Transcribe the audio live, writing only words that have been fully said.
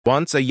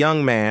Once a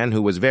young man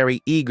who was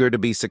very eager to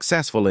be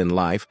successful in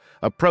life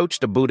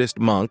approached a Buddhist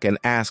monk and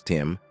asked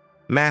him,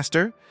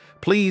 "Master,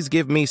 please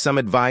give me some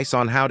advice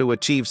on how to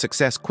achieve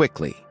success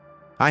quickly.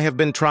 I have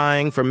been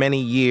trying for many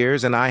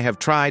years and I have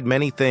tried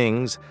many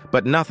things,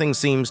 but nothing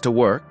seems to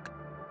work.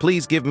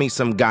 Please give me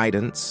some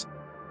guidance."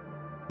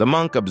 The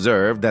monk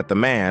observed that the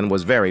man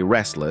was very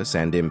restless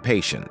and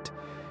impatient.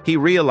 He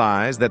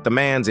realized that the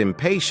man's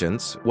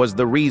impatience was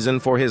the reason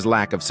for his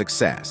lack of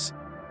success.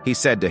 He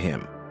said to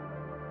him,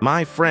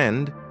 "My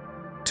friend,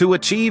 to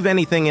achieve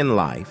anything in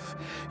life,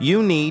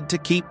 you need to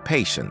keep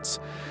patience.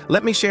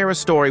 Let me share a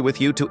story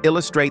with you to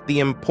illustrate the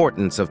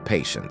importance of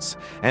patience."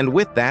 And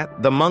with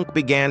that, the monk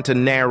began to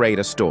narrate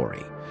a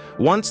story.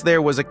 Once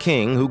there was a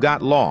king who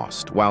got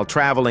lost while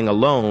traveling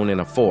alone in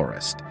a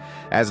forest.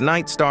 As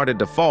night started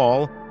to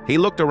fall, he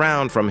looked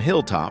around from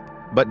hilltop,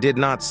 but did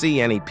not see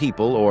any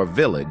people or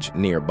village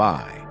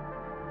nearby.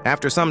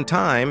 After some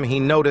time, he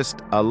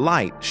noticed a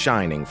light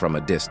shining from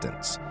a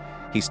distance.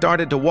 He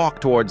started to walk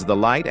towards the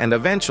light and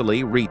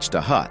eventually reached a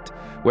hut,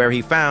 where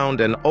he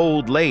found an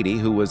old lady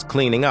who was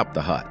cleaning up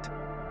the hut.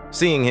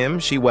 Seeing him,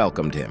 she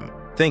welcomed him,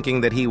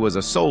 thinking that he was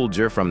a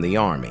soldier from the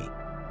army.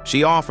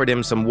 She offered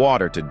him some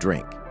water to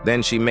drink.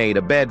 Then she made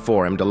a bed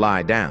for him to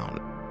lie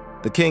down.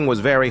 The king was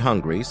very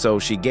hungry, so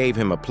she gave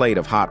him a plate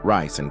of hot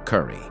rice and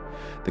curry.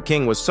 The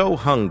king was so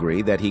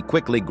hungry that he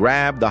quickly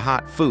grabbed the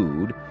hot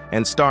food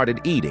and started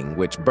eating,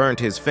 which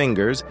burnt his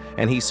fingers,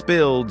 and he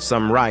spilled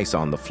some rice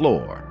on the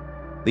floor.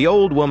 The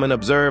old woman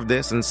observed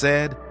this and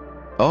said,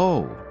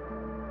 "Oh,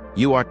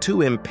 you are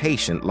too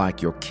impatient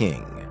like your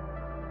king.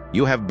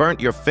 You have burnt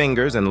your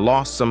fingers and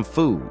lost some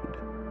food."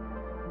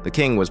 The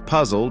king was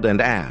puzzled and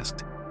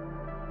asked,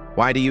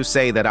 "Why do you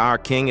say that our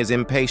king is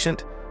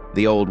impatient?"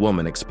 The old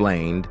woman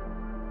explained,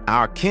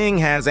 "Our king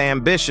has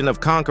ambition of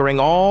conquering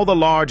all the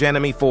large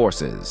enemy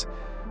forces,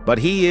 but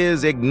he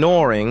is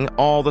ignoring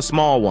all the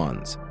small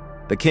ones."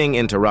 The king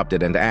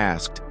interrupted and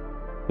asked,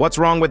 "What's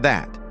wrong with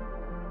that?"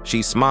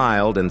 She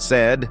smiled and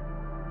said,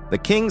 "The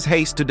king's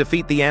haste to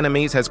defeat the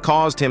enemies has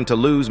caused him to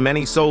lose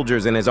many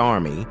soldiers in his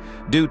army,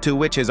 due to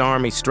which his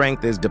army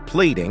strength is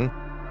depleting,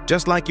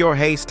 just like your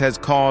haste has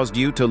caused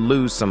you to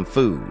lose some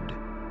food.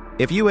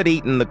 If you had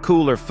eaten the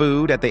cooler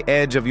food at the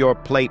edge of your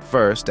plate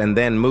first and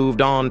then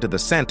moved on to the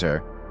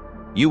center,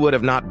 you would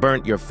have not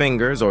burnt your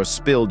fingers or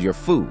spilled your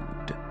food."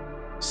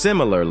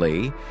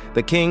 Similarly,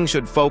 the king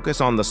should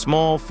focus on the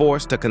small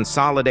force to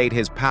consolidate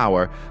his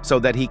power so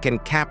that he can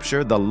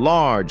capture the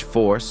large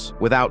force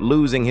without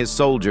losing his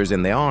soldiers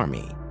in the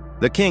army.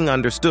 The king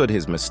understood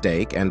his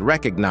mistake and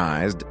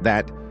recognized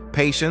that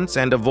patience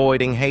and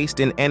avoiding haste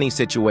in any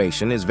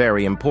situation is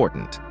very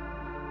important.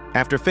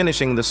 After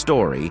finishing the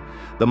story,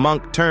 the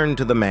monk turned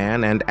to the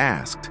man and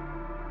asked,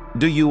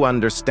 "Do you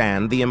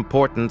understand the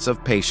importance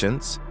of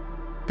patience?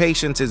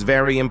 Patience is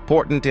very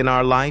important in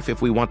our life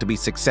if we want to be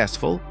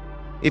successful.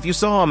 If you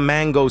saw a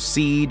mango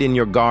seed in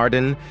your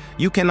garden,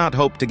 you cannot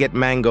hope to get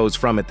mangoes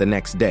from it the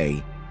next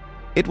day.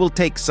 It will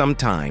take some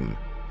time.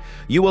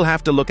 You will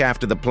have to look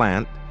after the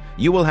plant.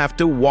 You will have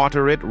to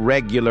water it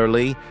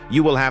regularly.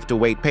 You will have to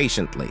wait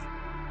patiently.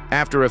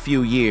 After a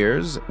few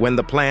years, when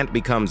the plant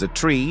becomes a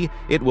tree,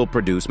 it will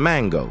produce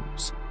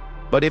mangoes.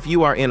 But if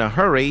you are in a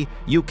hurry,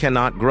 you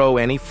cannot grow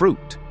any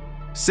fruit.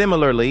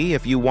 Similarly,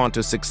 if you want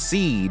to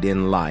succeed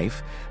in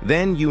life,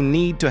 then you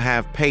need to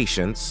have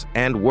patience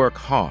and work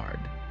hard,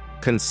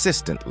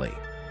 consistently.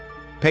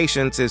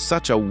 Patience is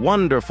such a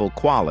wonderful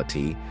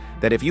quality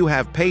that if you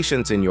have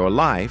patience in your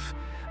life,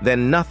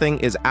 then nothing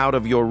is out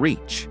of your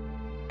reach.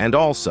 And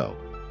also,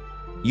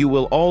 you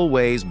will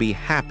always be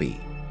happy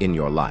in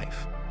your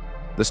life."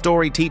 The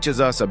story teaches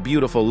us a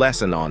beautiful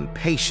lesson on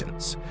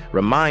patience,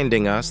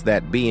 reminding us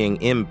that being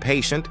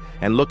impatient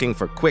and looking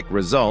for quick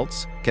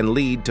results can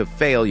lead to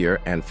failure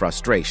and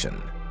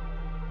frustration.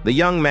 The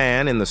young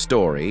man in the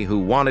story who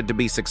wanted to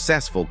be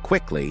successful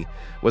quickly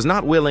was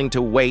not willing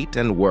to wait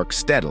and work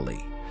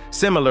steadily.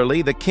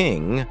 Similarly, the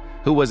king,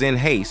 who was in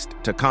haste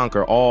to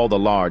conquer all the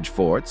large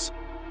forts,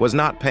 was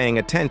not paying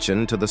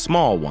attention to the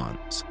small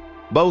ones.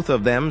 Both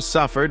of them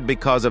suffered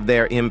because of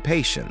their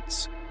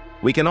impatience.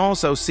 We can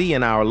also see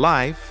in our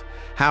life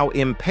how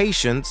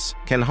impatience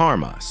can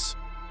harm us.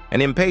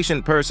 An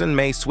impatient person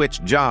may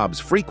switch jobs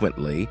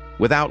frequently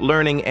without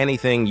learning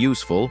anything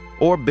useful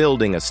or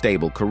building a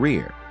stable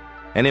career.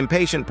 An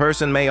impatient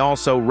person may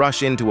also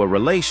rush into a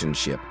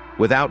relationship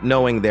without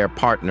knowing their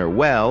partner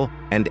well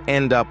and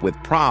end up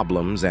with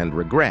problems and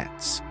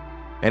regrets.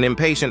 An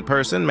impatient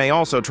person may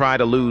also try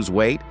to lose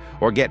weight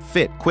or get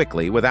fit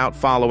quickly without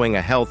following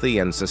a healthy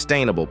and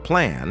sustainable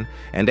plan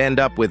and end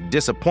up with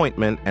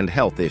disappointment and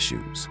health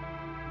issues.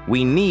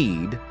 We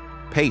need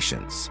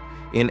patience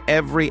in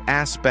every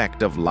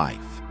aspect of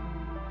life.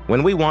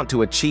 When we want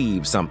to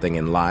achieve something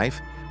in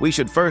life, we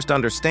should first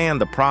understand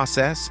the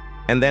process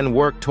and then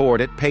work toward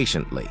it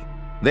patiently.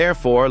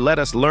 Therefore, let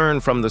us learn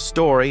from the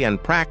story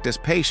and practice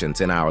patience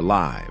in our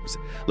lives.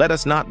 Let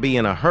us not be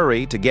in a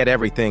hurry to get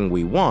everything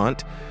we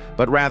want,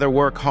 but rather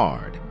work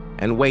hard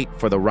and wait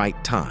for the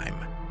right time.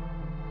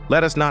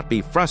 Let us not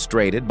be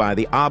frustrated by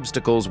the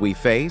obstacles we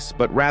face,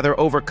 but rather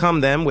overcome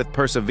them with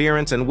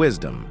perseverance and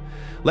wisdom.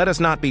 Let us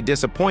not be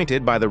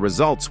disappointed by the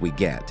results we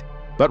get,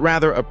 but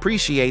rather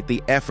appreciate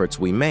the efforts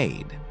we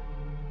made.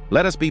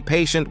 Let us be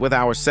patient with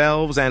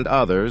ourselves and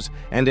others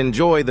and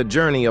enjoy the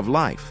journey of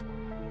life,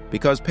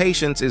 because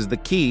patience is the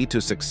key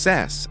to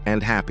success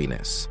and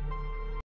happiness.